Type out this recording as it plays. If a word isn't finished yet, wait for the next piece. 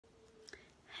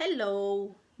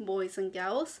Hello, boys and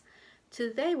girls.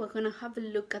 Today we're going to have a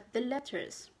look at the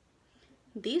letters.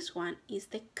 This one is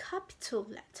the capital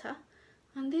letter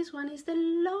and this one is the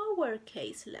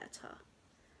lowercase letter.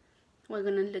 We're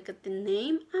going to look at the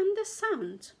name and the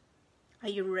sound. Are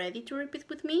you ready to repeat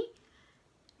with me?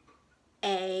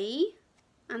 A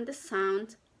and the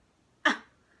sound A.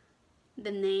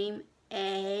 The name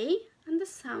A and the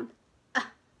sound A.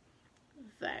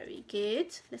 Very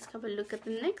good. Let's have a look at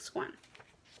the next one.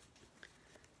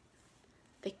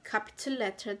 The capital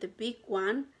letter, the big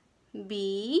one,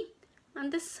 B,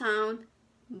 and the sound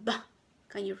B.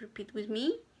 Can you repeat with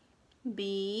me?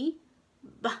 B,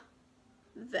 B.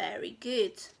 Very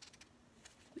good.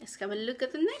 Let's have a look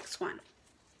at the next one.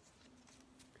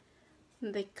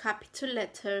 The capital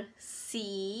letter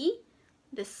C,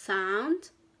 the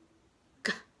sound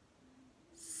K.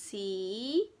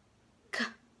 C, K.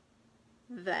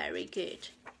 Very good.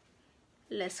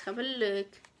 Let's have a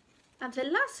look at the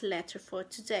last letter for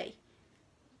today.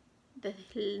 The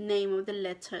name of the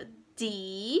letter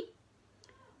D,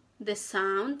 the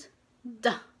sound D,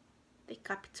 the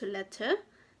capital letter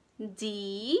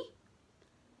D.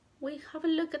 We have a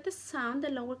look at the sound, the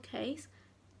lowercase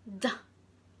D,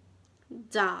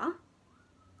 Da,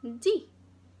 D,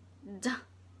 Da,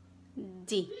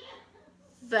 D.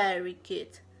 Very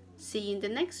good. See you in the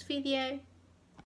next video.